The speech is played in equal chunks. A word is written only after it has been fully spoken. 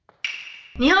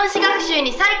日本史学習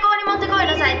に最高にもってこい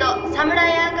のサイト、サムラ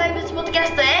イアーカイブスポッドキャ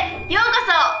ストへようこ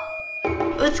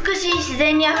そ。美しい自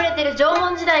然にあふれてる縄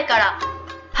文時代から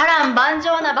波乱万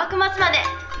丈な幕末まで、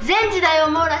全時代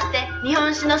を網羅して日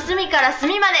本史の隅から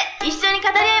隅まで一緒に語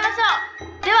り合いましょう。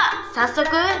では早速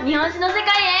日本史の世界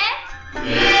へ。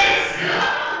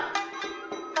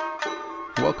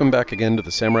Welcome back again to the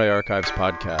Samurai Archives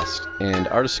podcast and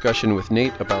our discussion with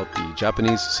Nate about the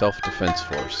Japanese Self-Defense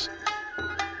Force.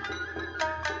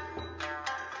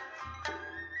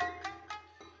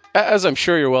 As I'm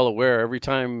sure you're well aware, every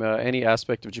time any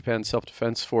aspect of Japan's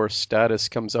self-defense force status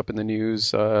comes up in the news,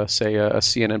 say a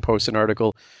CNN posts an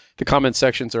article, the comment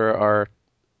sections are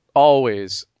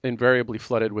always invariably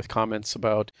flooded with comments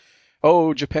about,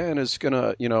 oh, Japan is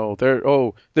gonna,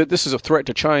 this is a threat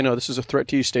to China, this is a threat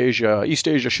to East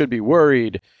Asia should be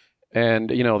worried. And,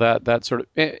 that sort of,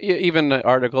 even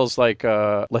articles like,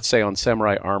 let's say on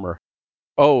samurai armor.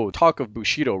 Oh, talk of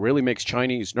Bushido really makes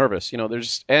Chinese nervous.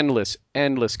 There's endless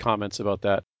comments about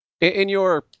that. In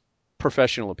your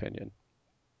professional opinion,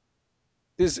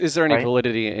 is there any Right.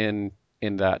 validity in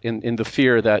that, in the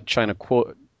fear that China,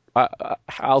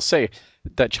 I'll say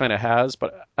that China has,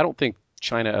 but I don't think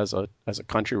China as a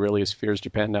country really fears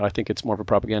Japan now. I think it's more of a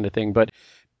propaganda thing. But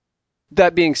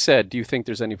that being said, do you think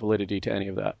there's any validity to any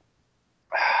of that?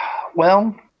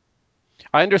 Well,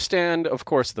 I understand, of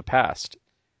course, the past,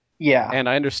 yeah. and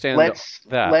I understand Let's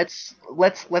that. let's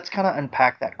kind of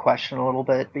unpack that question a little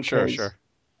bit because Sure.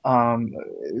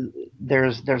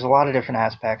 there's a lot of different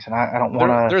aspects, and I don't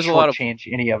want to There's a lot of,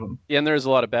 shortchange any of them. and there's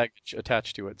a lot of baggage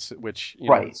attached to it, which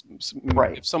Right.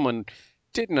 if someone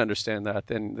didn't understand that,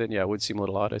 then yeah, it would seem a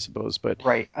little odd, I suppose. But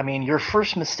Right. I mean, your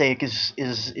first mistake is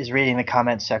reading the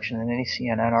comments section in any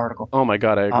CNN article. Oh my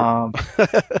God, I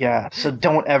agree. Yeah. So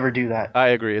don't ever do that. I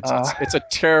agree. It's a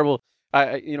terrible.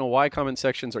 Why comment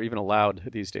sections are even allowed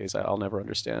these days, I'll never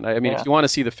understand. I mean, Yeah. if you want to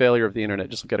see the failure of the internet,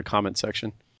 just look at a comment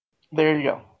section. There you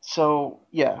go. So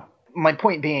yeah, my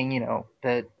point being,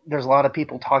 that there's a lot of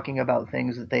people talking about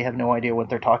things that they have no idea what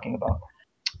they're talking about.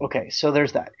 Okay, so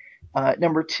there's that.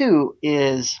 Number two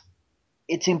is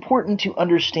it's important to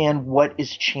understand what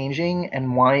is changing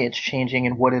and why it's changing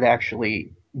and what it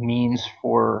actually means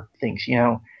for things,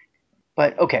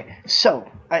 But okay, so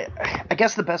I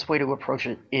guess the best way to approach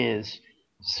it is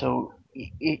so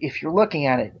if you're looking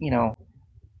at it,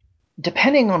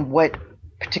 depending on what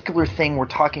particular thing we're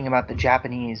talking about the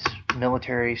Japanese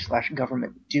military /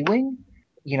 government doing,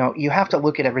 you have to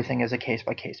look at everything as a case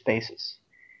by case basis.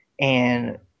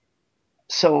 And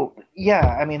so,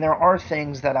 yeah, I mean, there are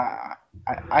things that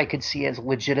I could see as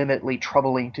legitimately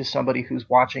troubling to somebody who's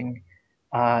watching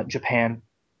Japan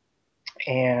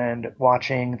and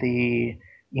watching the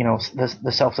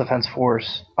self defense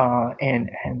force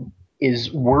and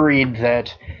is worried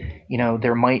that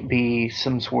there might be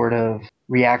some sort of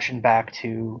reaction back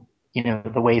to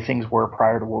the way things were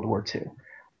prior to World War II.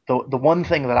 The one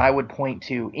thing that I would point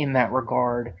to in that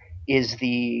regard is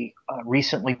the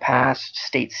recently passed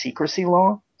state secrecy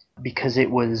law because it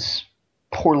was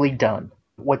poorly done.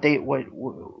 What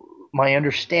my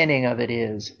understanding of it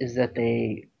is that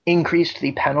they increased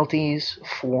the penalties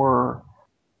for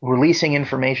releasing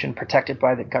information protected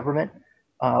by the government,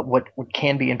 what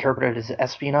can be interpreted as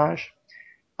espionage.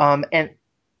 And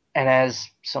as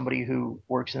somebody who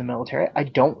works in the military, I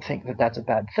don't think that that's a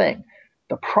bad thing.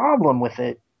 The problem with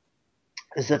it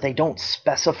is that they don't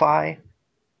specify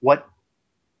what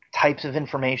types of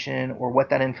information or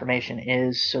what that information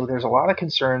is. So there's a lot of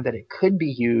concern that it could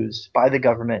be used by the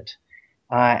government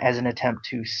as an attempt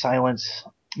to silence,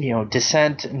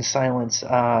 dissent and silence.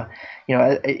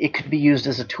 It could be used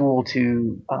as a tool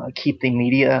to keep the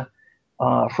media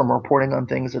from reporting on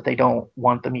things that they don't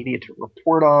want the media to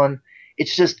report on.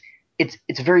 It's just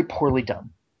it's very poorly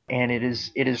done, and it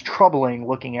is troubling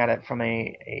looking at it from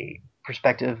a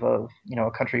perspective of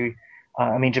a country.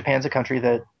 I mean, Japan's a country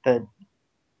that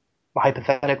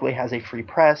hypothetically has a free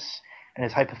press and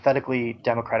is hypothetically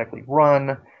democratically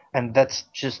run, and that's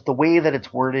just the way that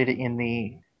it's worded in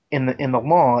the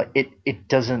law. It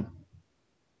doesn't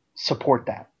support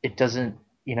that. It doesn't,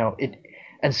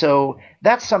 and so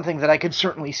that's something that I could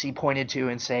certainly see pointed to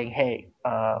and saying, hey,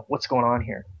 what's going on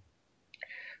here?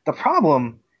 The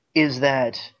problem is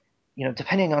that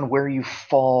depending on where you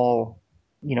fall,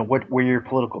 where your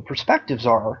political perspectives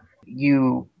are,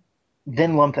 you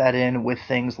then lump that in with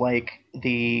things like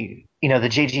the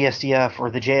JGSDF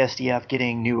or the JSDF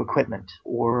getting new equipment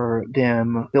or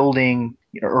them building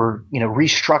or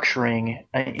restructuring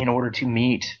in order to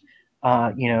meet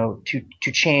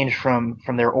to change from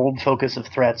their old focus of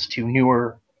threats to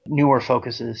newer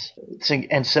focuses.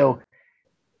 And so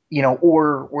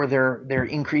or their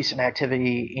increase in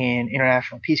activity in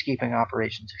international peacekeeping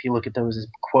operations, if you look at those as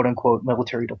quote unquote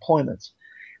military deployments.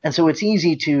 And so it's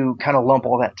easy to kind of lump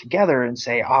all that together and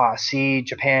say, see,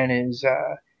 Japan is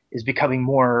becoming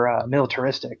more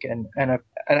militaristic, and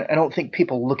I don't think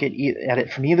people look at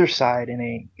it from either side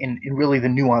in really the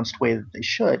nuanced way that they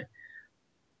should.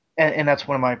 And that's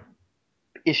one of my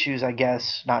issues, I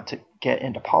guess, not to get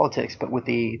into politics, but with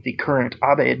the current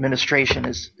Abe administration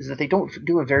is that they don't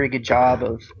do a very good job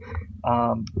of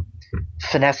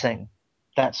finessing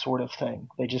that sort of thing.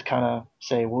 They just kind of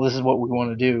say, well, this is what we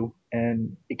want to do,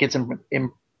 and it gets them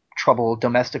in trouble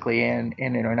domestically and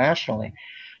internationally.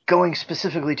 Going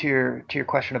specifically to your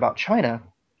question about China,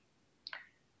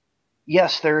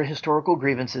 yes, there are historical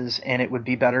grievances, and it would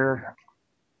be better.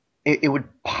 It would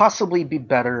possibly be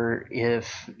better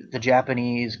if the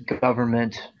Japanese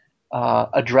government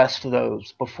addressed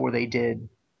those before they did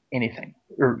anything,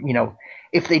 or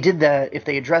if they did that, if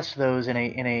they addressed those in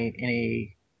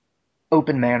a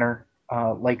open manner,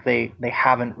 like they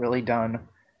haven't really done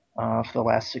for the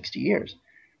last 60 years.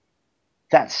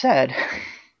 That said,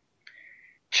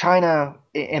 China,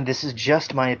 and this is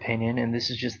just my opinion, and this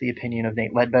is just the opinion of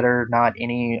Nate Ledbetter, not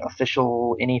any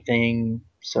official anything.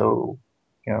 So,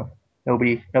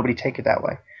 nobody take it that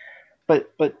way.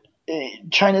 But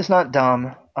China's not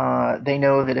dumb. They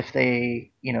know that if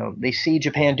they see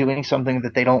Japan doing something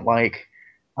that they don't like,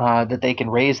 that they can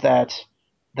raise that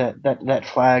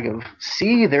flag of,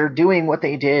 see, they're doing what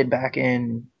they did back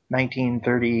in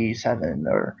 1937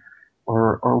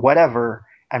 or whatever,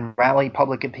 and rally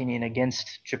public opinion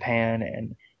against Japan.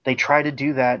 And they try to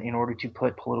do that in order to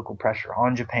put political pressure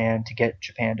on Japan to get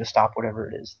Japan to stop whatever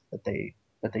it is that they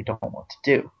don't want to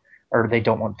do, or they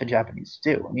don't want the Japanese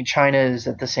to do. I mean, China is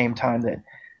at the same time that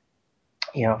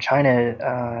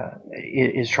China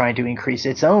is trying to increase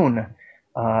its own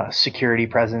security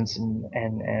presence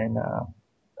and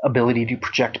ability to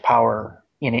project power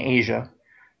in Asia,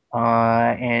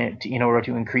 and in order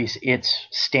to increase its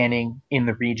standing in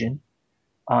the region.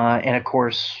 And of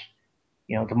course,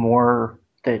 the more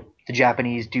that the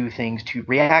Japanese do things to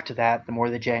react to that, the more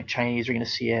the Chinese are going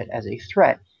to see it as a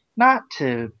threat. Not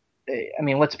to, I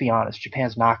mean, let's be honest,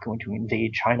 Japan's not going to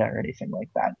invade China or anything like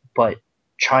that, but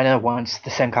China wants the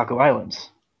Senkaku Islands.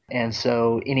 And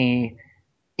so any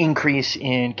increase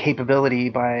in capability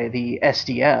by the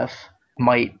SDF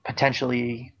might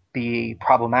potentially be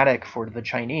problematic for the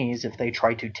Chinese if they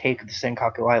try to take the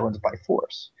Senkaku Islands by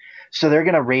force. So they're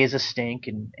going to raise a stink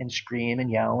and scream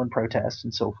and yell and protest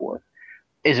and so forth.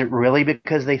 Is it really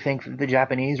because they think that the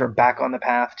Japanese are back on the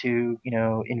path to,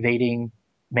 invading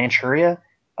Manchuria?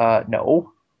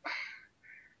 No.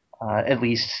 At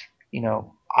least,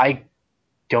 I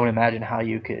don't imagine how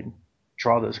you could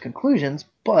draw those conclusions,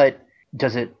 but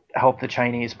does it help the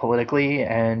Chinese politically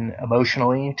and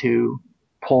emotionally to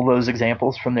pull those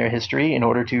examples from their history in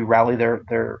order to rally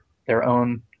their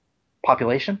own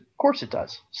population? Of course it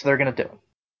does. So they're going to do it.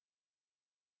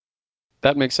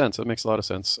 That makes sense. That makes a lot of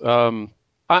sense. I'm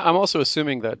also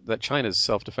assuming that China's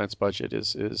self-defense budget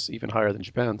is even higher than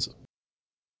Japan's.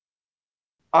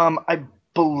 I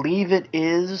believe it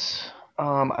is.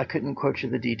 I couldn't quote you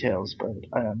the details, but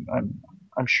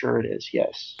I'm sure it is.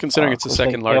 Yes. Considering it's the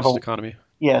second largest economy.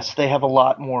 Yes, they have a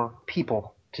lot more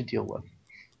people to deal with.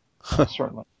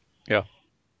 Certainly. Yeah.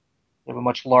 They have a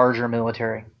much larger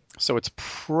military. So it's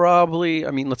probably,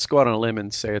 let's go out on a limb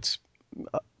and say it's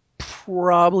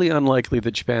probably unlikely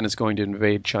that Japan is going to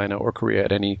invade China or Korea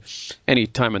at any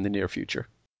time in the near future.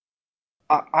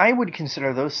 I would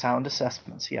consider those sound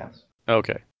assessments, yes.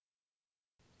 Okay.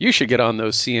 You should get on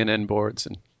those CNN boards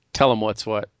and tell them what's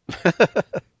what.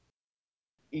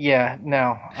 Yeah,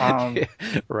 no.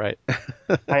 Right.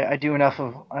 I do enough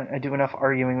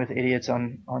arguing with idiots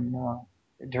on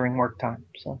during work time.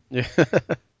 So. Yeah.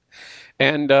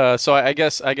 And so I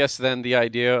guess then the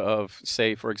idea of,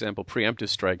 say, for example, preemptive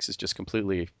strikes is just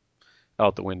completely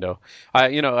out the window. I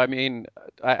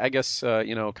guess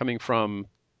coming from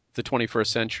the 21st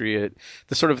century,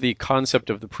 the concept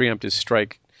of the preemptive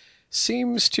strike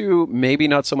seems to, maybe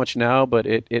not so much now, but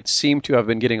it seemed to have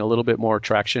been getting a little bit more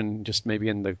traction, just maybe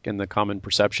in the common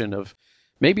perception of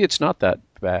maybe it's not that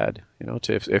bad.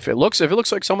 If it looks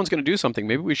like someone's going to do something,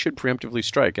 maybe we should preemptively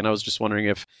strike. And I was just wondering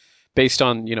if, based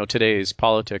on today's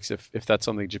politics, if that's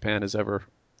something Japan has ever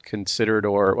considered,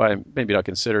 or maybe not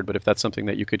considered, but if that's something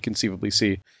that you could conceivably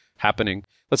see happening.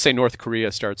 Let's say North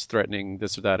Korea starts threatening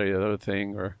this or that or the other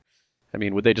thing, or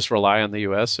would they just rely on the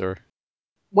U.S. or?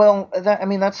 Well,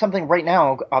 that's something right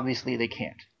now. Obviously, they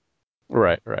can't.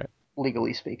 Right.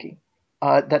 Legally speaking,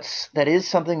 that is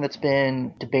something that's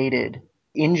been debated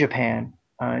in Japan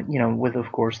with,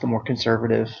 of course, the more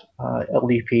conservative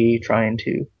LDP trying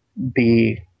to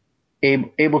be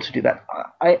able to do that.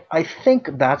 I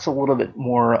think that's a little bit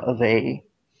more of a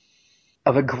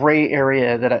gray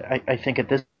area that I think at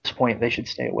this point they should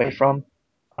stay away from,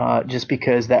 just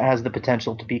because that has the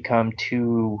potential to become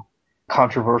too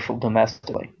controversial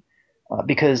domestically.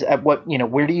 Because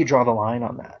where do you draw the line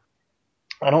on that?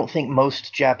 I don't think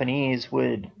most Japanese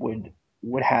would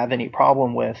have any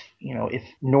problem with, if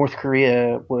North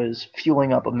Korea was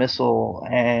fueling up a missile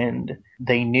and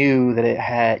they knew that it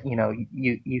had,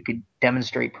 you could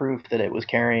demonstrate proof that it was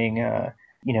carrying,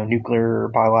 nuclear,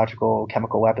 biological,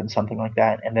 chemical weapons, something like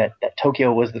that, and that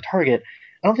Tokyo was the target.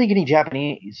 I don't think any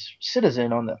Japanese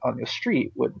citizen on the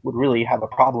street would really have a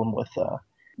problem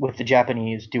with the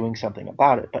Japanese doing something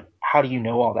about it. But how do you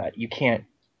know all that? You can't,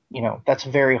 that's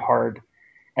very hard,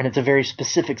 and it's a very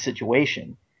specific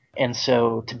situation. And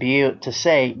so to be able to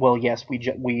say, well, yes,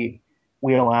 we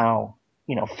allow,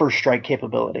 first strike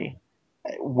capability.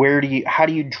 How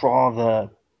do you draw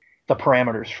the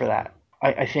parameters for that?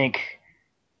 I think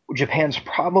Japan's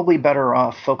probably better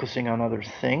off focusing on other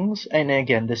things. And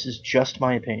again, this is just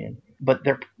my opinion, but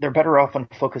they're better off on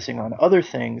focusing on other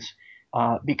things,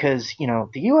 because the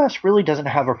U.S. really doesn't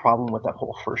have a problem with that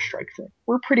whole first strike thing.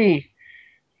 We're pretty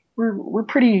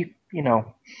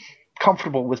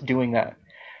comfortable with doing that.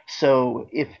 So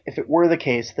if it were the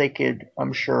case, they could,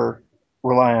 I'm sure,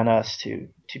 rely on us to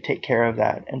take care of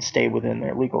that and stay within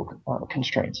their legal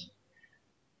constraints.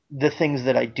 The things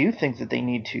that I do think that they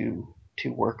need to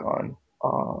work on,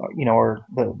 are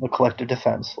the collective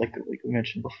defense, like we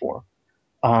mentioned before,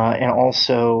 and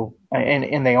also,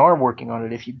 and they are working on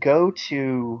it. If you go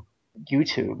to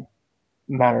YouTube,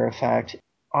 matter of fact,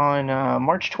 on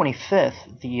March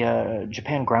 25th, the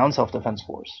Japan Ground Self-Defense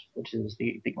Force, which is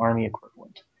the Army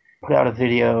equivalent, put out a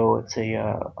video. It's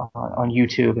on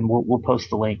YouTube, and we'll post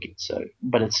the link.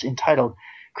 But it's entitled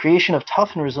 "Creation of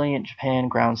Tough and Resilient Japan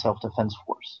Ground Self-Defense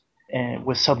Force," and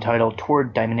was subtitled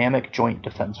 "Toward Dynamic Joint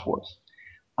Defense Force."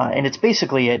 And it's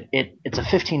basically it's a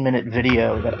 15-minute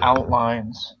video that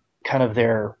outlines kind of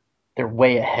their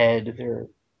way ahead, their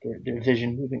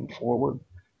vision moving forward.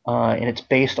 And it's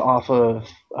based off of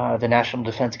the National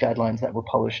Defense Guidelines that were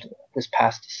published this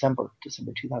past December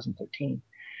 2013.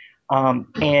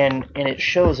 And it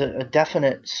shows a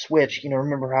definite switch.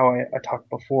 Remember how I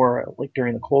talked before, like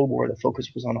during the Cold War, the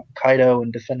focus was on Hokkaido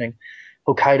and defending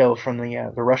Hokkaido from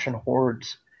the Russian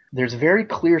hordes. There's a very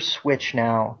clear switch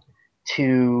now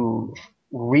to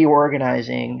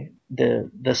reorganizing the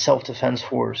self-defense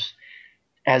force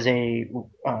as a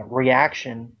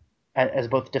reaction, as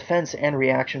both defense and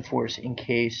reaction force, in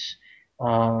case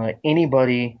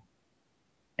anybody,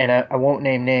 and I won't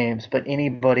name names, but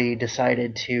anybody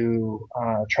decided to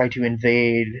try to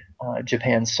invade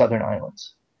Japan's southern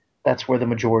islands. That's where the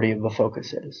majority of the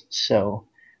focus is. So,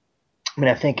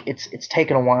 I think it's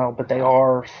taken a while, but they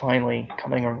are finally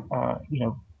coming,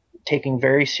 taking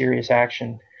very serious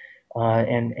action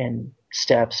and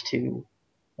steps to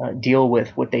deal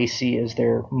with what they see as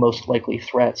their most likely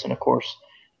threats. And of course,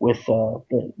 with the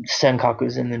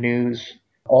Senkakus in the news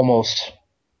almost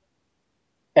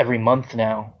every month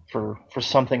now for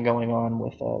something going on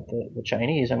with the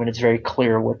Chinese, it's very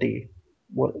clear what the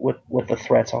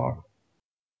threats are.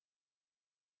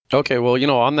 Okay,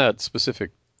 well, on that specific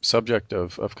subject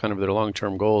of kind of their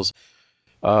long-term goals,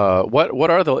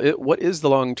 what is the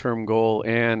long-term goal?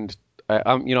 And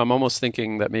I'm almost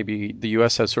thinking that maybe the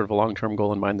U.S. has sort of a long-term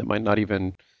goal in mind that might not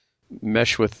even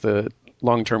mesh with the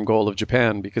long-term goal of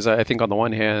Japan, because I think on the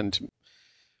one hand,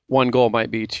 one goal might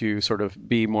be to sort of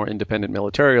be more independent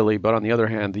militarily, but on the other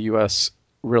hand, the U.S.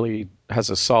 really has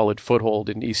a solid foothold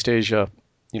in East Asia,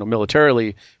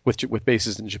 militarily with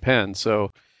bases in Japan.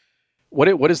 So,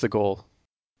 what is the goal?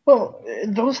 Well,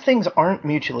 those things aren't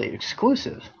mutually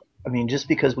exclusive. Just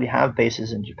because we have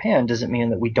bases in Japan doesn't mean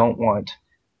that we don't want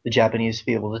the Japanese to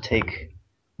be able to take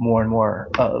more and more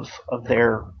of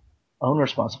their own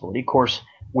responsibility. Of course,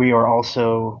 we are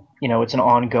also, it's an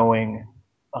ongoing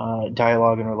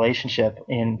dialogue and relationship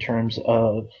in terms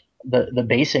of the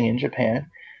basing in Japan.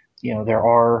 There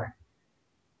are,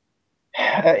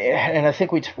 and I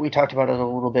think we talked about it a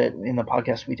little bit in the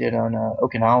podcast we did on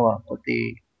Okinawa, but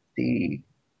the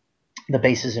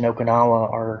bases in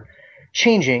Okinawa are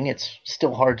changing. It's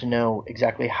still hard to know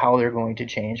exactly how they're going to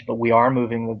change, but we are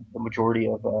moving the majority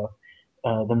of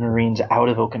the Marines out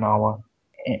of Okinawa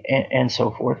and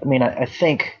so forth. I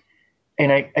think,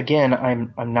 and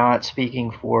I'm not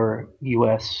speaking for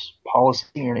U.S.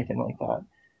 policy or anything like that.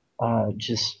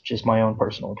 Just my own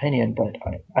personal opinion, but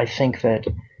I think that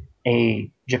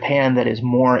a Japan that is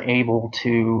more able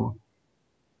to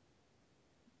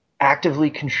actively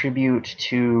contribute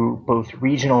to both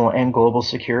regional and global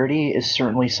security is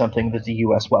certainly something that the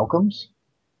U.S. welcomes.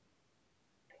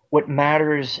 What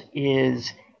matters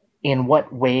is in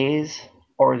what ways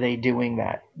are they doing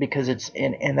that? Because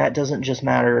and that doesn't just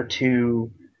matter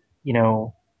to,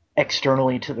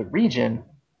 externally to the region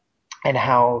and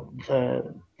how the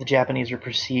Japanese are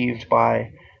perceived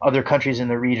by other countries in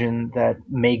the region that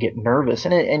may get nervous.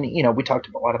 And we talked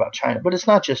a lot about China, but it's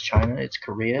not just China. It's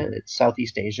Korea. It's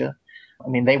Southeast Asia. I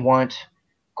mean, they want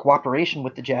cooperation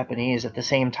with the Japanese. At the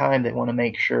same time, they want to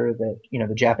make sure that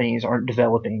the Japanese aren't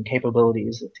developing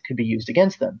capabilities that could be used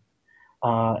against them,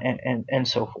 and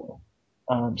so forth.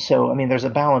 So I mean, there's a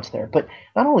balance there. But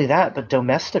not only that, but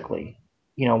domestically,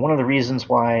 one of the reasons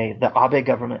why the Abe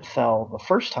government fell the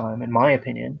first time, in my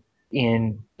opinion,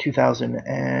 in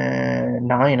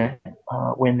 2009,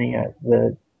 when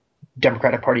the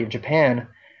Democratic Party of Japan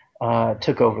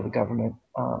took over the government,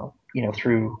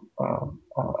 through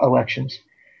elections,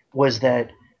 was that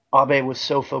Abe was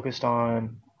so focused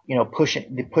on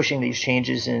pushing these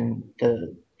changes in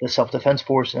the self-defense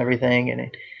force and everything,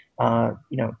 and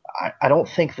I don't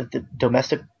think that the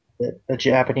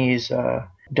Japanese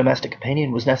domestic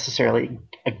opinion was necessarily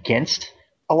against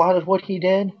a lot of what he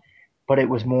did, but it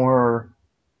was more,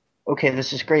 okay,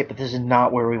 this is great, but this is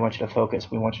not where we want you to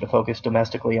focus. We want you to focus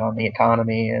domestically on the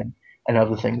economy and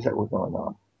other things that were going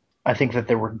on. I think that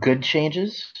there were good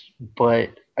changes,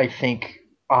 but I think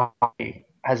I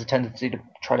has a tendency to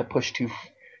try to push too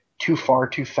far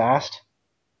too fast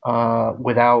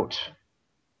without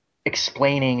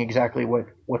explaining exactly what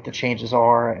the changes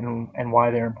are and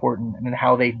why they're important and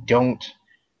how they don't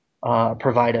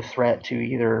provide a threat to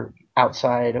either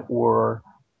outside or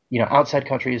outside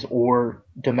countries or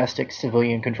domestic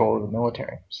civilian control of the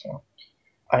military. So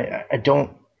I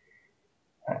don't.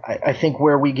 I think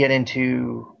where we get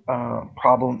into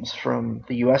problems from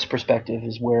the U.S. perspective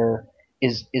is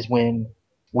when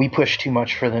we push too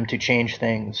much for them to change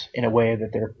things in a way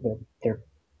that their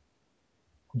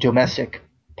domestic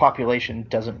population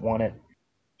doesn't want it.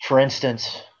 For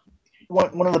instance,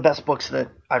 one of the best books that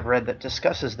I've read that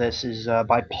discusses this is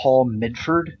by Paul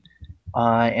Midford,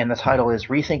 and the title is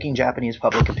 "Rethinking Japanese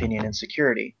Public Opinion and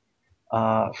Security: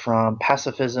 From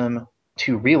Pacifism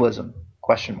to Realism?" ?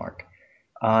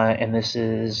 And this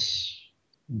is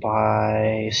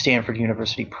by Stanford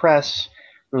University Press,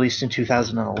 released in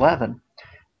 2011.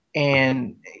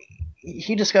 And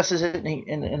he discusses it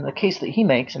in the case that he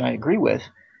makes, and I agree with,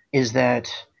 is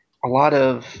that a lot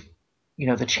of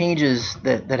the changes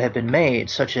that have been made,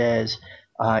 such as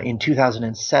in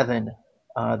 2007,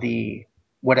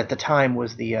 what at the time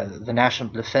was the National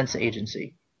Defense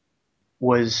Agency,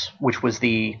 which was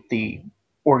the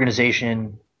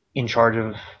organization in charge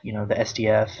of the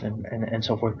SDF and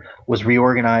so forth, was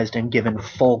reorganized and given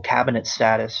full cabinet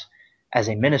status as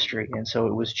a ministry, and so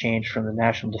it was changed from the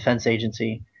National Defense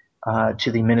Agency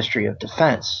to the Ministry of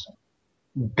Defense,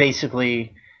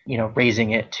 basically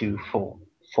raising it to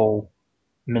full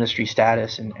ministry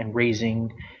status and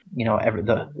raising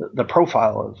the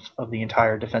profile of the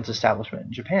entire defense establishment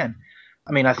in Japan.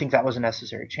 I mean, I think that was a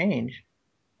necessary change,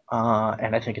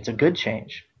 and I think it's a good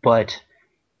change, but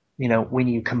when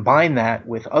you combine that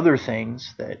with other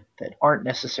things that aren't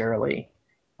necessarily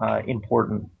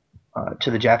important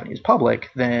to the Japanese public,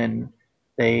 then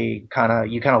you kind of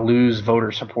lose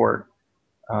voter support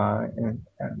and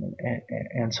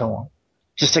so on.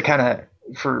 Just to kind of,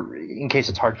 in case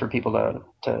it's hard for people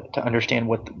to understand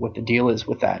what the deal is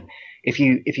with that, if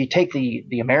you take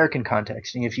the American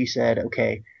context and if you said,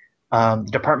 okay,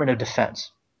 Department of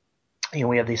Defense,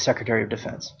 we have the Secretary of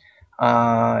Defense.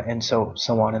 And so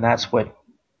on, and that's what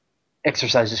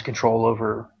exercises control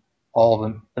over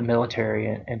all the military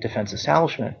and defense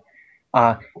establishment.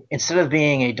 Instead of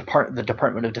being the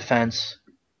Department of Defense,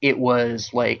 it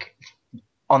was like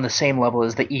on the same level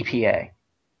as the EPA,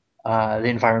 the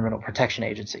Environmental Protection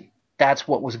Agency. That's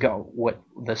what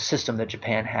the system that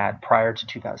Japan had prior to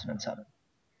 2007.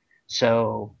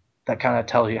 So that kind of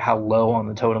tells you how low on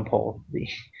the totem pole the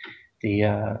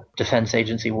defense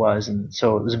agency was, and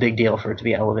so it was a big deal for it to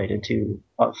be elevated to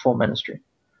a full ministry.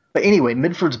 But anyway,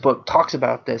 Midford's book talks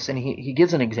about this, and he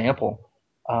gives an example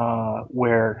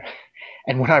where,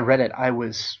 and when I read it, I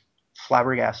was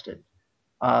flabbergasted.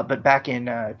 But back in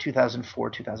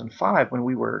 2004, 2005, when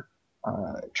we were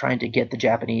trying to get the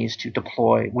Japanese to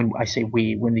deploy, when I say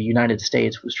we, when the United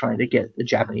States was trying to get the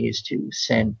Japanese to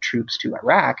send troops to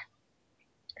Iraq,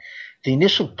 the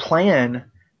initial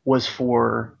plan was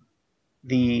for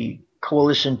the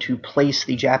coalition to place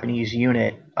the Japanese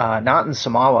unit not in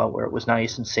Sumala, where it was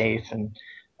nice and safe and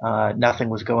nothing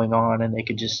was going on and they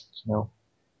could just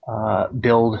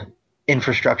build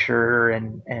infrastructure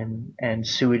and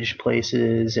sewage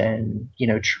places and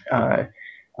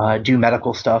do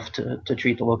medical stuff to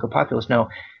treat the local populace. No,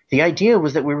 the idea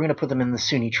was that we were going to put them in the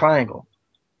Sunni Triangle,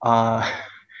 uh,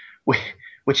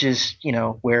 which is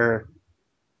where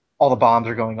all the bombs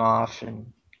are going off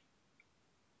and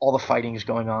all the fighting is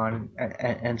going on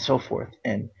and so forth.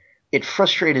 And it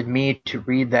frustrated me to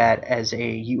read that as a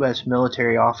U.S.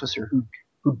 military officer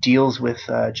who deals with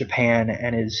Japan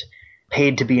and is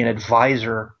paid to be an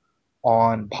advisor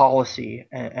on policy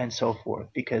and so forth,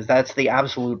 because that's the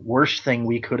absolute worst thing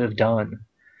we could have done.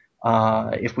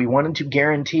 If we wanted to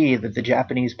guarantee that the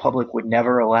Japanese public would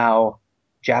never allow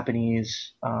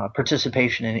Japanese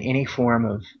participation in any form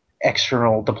of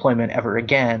external deployment ever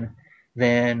again,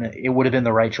 then it would have been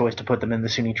the right choice to put them in the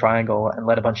Sunni Triangle and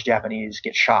let a bunch of Japanese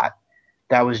get shot.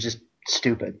 That was just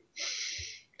stupid.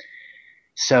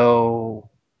 So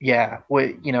yeah,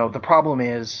 the problem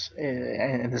is,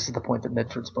 and this is the point that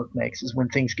Mitford's book makes, is when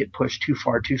things get pushed too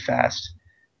far too fast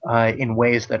in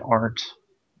ways that aren't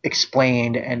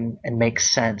explained and make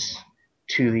sense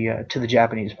to the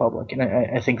Japanese public, and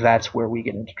I think that's where we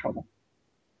get into trouble.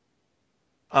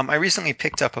 I recently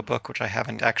picked up a book which I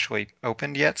haven't actually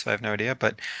opened yet, so I have no idea.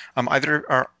 But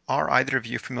are either of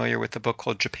you familiar with the book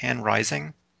called Japan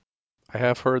Rising? I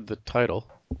have heard the title.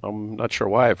 I'm not sure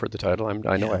why I've heard the title.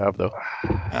 I know I have, though.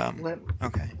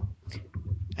 Okay.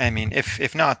 I mean,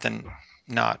 if not, then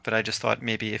not. But I just thought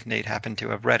maybe if Nate happened to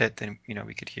have read it, then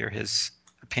we could hear his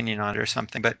opinion on it or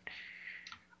something. But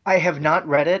I have not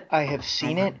read it. I have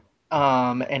seen okay. it,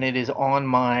 and it is on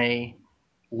my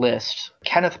list.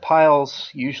 Kenneth Pyle's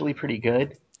usually pretty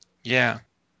good. Yeah,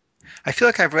 I feel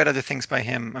like I've read other things by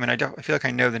him. I mean, I feel like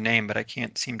I know the name, but I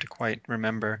can't seem to quite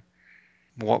remember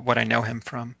what I know him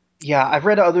from. Yeah, I've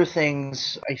read other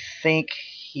things. I think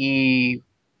he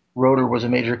wrote or was a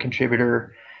major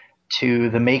contributor to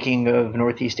The Making of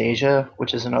Northeast Asia,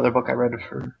 which is another book I read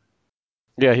for.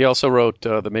 Yeah, he also wrote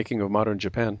The Making of Modern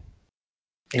Japan.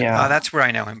 Yeah. That's where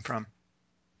I know him from.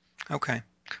 Okay.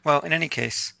 Well, in any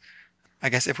case, I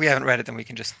guess if we haven't read it, then we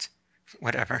can just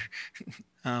whatever.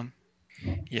 Um,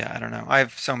 yeah, I don't know. I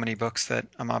have so many books that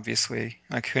I'm obviously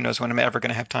like, who knows when I'm ever going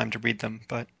to have time to read them.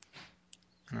 But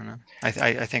I don't know. I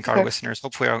think Okay.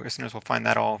 hopefully our listeners will find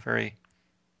that all very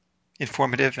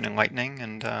informative and enlightening.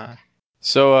 And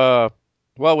So,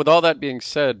 well, with all that being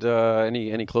said,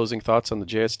 any closing thoughts on the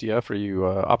JSDF? Are you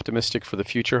optimistic for the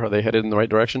future? Are they headed in the right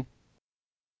direction?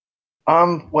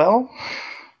 Well,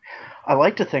 I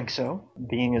like to think so,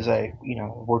 being as I,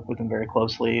 work with them very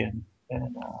closely, and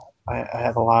I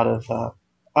have a lot of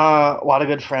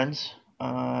good friends,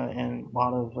 and a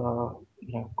lot of,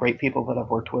 great people that I've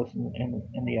worked with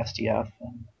in the SDF,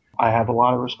 and I have a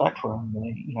lot of respect for them.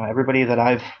 Everybody that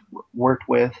I've worked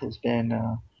with has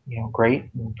been, great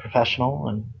and professional,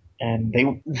 and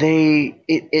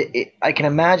I can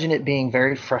imagine it being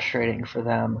very frustrating for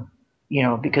them,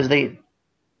 because they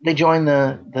join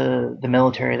the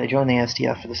military. They join the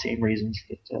SDF for the same reasons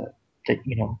that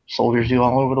soldiers do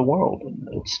all over the world, and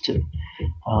it's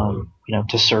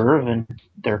to serve in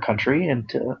their country and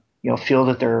to feel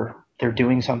that they're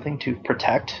doing something to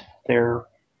protect their,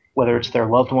 whether it's their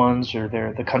loved ones or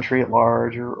the country at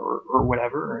large or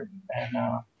whatever.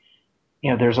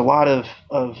 And there's a lot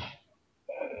of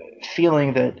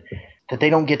feeling that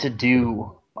they don't get to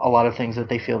do a lot of things that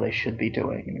they feel they should be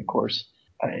doing. And of course,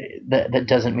 that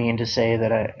doesn't mean to say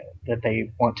that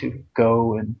they want to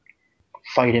go and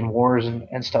fight in wars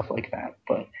and stuff like that,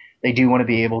 but they do want to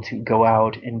be able to go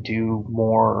out and do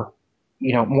more,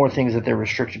 more things that they're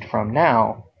restricted from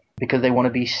now, because they want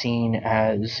to be seen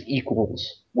as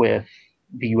equals with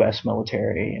the U.S.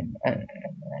 military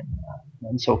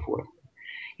and so forth.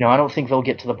 I don't think they'll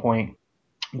get to the point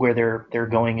where they're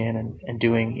going in and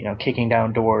doing, kicking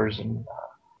down doors and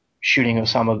shooting the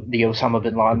Osama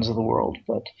bin Ladens of the world,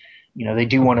 but they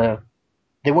do want to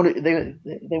they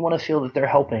want to feel that they're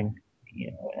helping,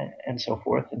 and so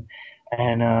forth,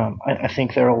 and I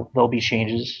think there'll be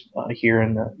changes here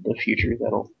in the future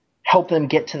that'll help them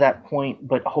get to that point,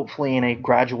 but hopefully in a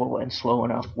gradual and slow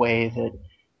enough way that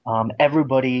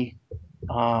everybody,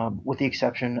 with the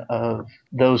exception of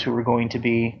those who are going to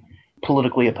be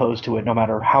politically opposed to it, no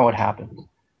matter how it happened,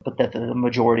 but that the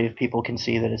majority of people can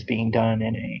see that it's being done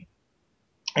in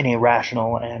a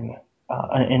rational and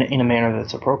in a manner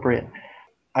that's appropriate.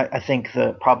 I think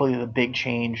probably the big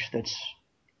change that's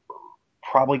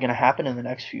probably going to happen in the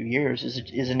next few years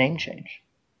is a name change.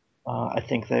 I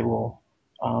think they will.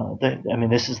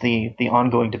 This is the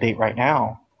ongoing debate right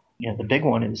now. The big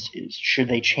one is should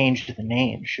they change the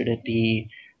name? Should it be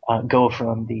go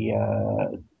from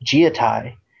the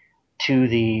Jiatai to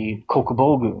the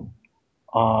Kokubogu?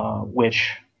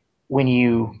 which when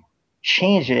you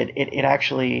change it, it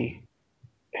actually,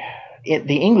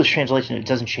 the English translation, it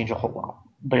doesn't change a whole lot.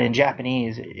 But in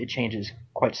Japanese, it changes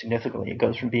quite significantly. It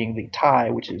goes from being the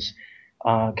tai, which is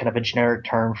kind of a generic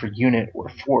term for unit or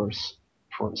force,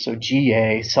 so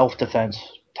GA, self-defense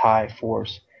tai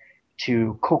force,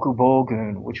 to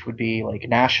Kokubogun, which would be like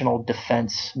national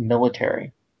defense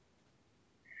military.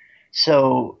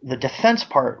 So the defense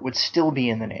part would still be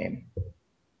in the name,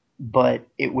 but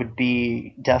it would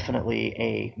be definitely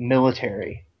a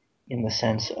military in the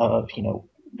sense of,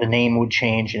 the name would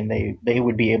change and they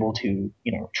would be able to,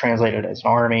 translate it as an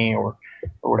army or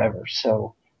whatever.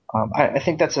 So I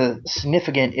think that's a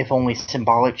significant, if only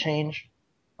symbolic change.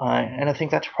 And I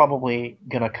think that's probably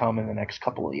going to come in the next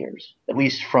couple of years, at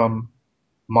least from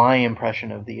my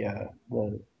impression of the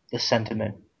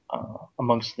sentiment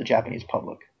amongst the Japanese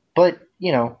public. But,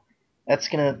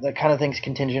 that kind of thing's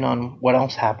contingent on what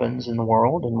else happens in the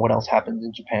world and what else happens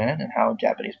in Japan and how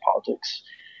Japanese politics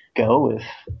go. If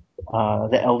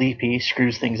the LDP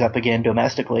screws things up again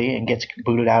domestically and gets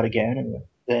booted out again,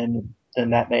 and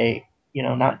then that may,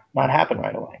 not happen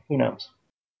right away. Who knows?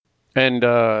 And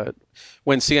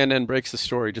when CNN breaks the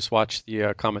story, just watch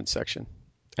the comment section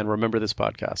and remember this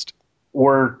podcast.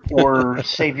 Or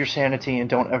save your sanity and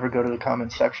don't ever go to the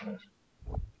comments section.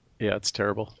 Yeah, it's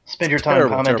terrible. Spend your time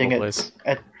commenting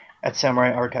at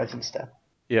Samurai Archives instead.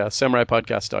 Yeah,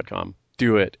 samuraipodcast.com.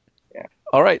 Do it. Yeah.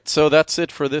 All right, so that's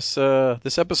it for this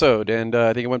episode, and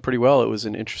I think it went pretty well. It was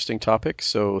an interesting topic,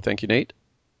 so thank you, Nate.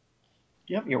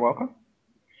 Yep, you're welcome.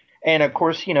 And of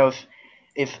course,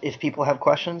 if people have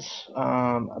questions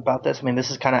about this, I mean, this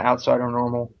is kind of outside our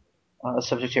normal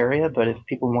subject area, but if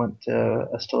people want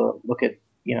us to look at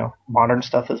modern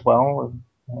stuff as well,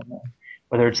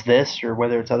 whether it's this or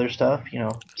whether it's other stuff,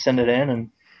 send it in,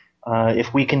 and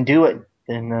if we can do it,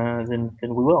 then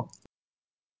we will.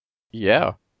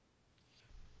 Yeah.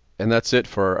 And that's it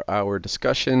for our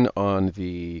discussion on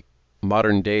the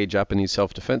modern-day Japanese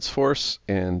self-defense force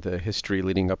and the history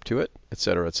leading up to it,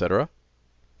 etc., etc.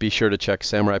 Be sure to check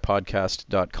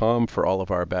samuraipodcast.com for all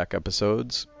of our back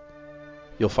episodes.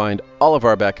 You'll find all of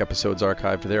our back episodes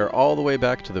archived there all the way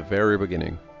back to the very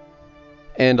beginning.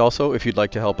 And also, if you'd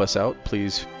like to help us out,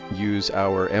 please use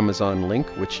our Amazon link,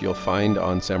 which you'll find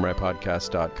on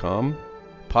samuraipodcast.com.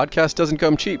 Podcast doesn't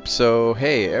come cheap, so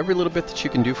hey, every little bit that you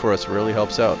can do for us really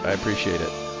helps out. I appreciate it.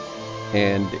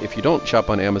 And if you don't shop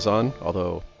on Amazon,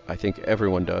 although I think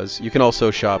everyone does, you can also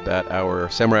shop at our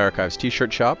Samurai Archives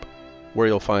t-shirt shop, where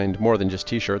you'll find more than just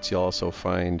t-shirts. You'll also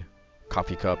find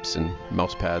coffee cups and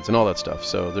mouse pads and all that stuff.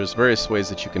 So there's various ways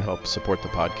that you can help support the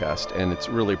podcast, and it's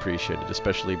really appreciated,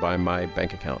 especially by my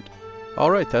bank account. All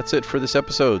right, that's it for this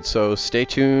episode, so stay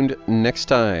tuned next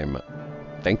time.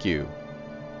 Thank you.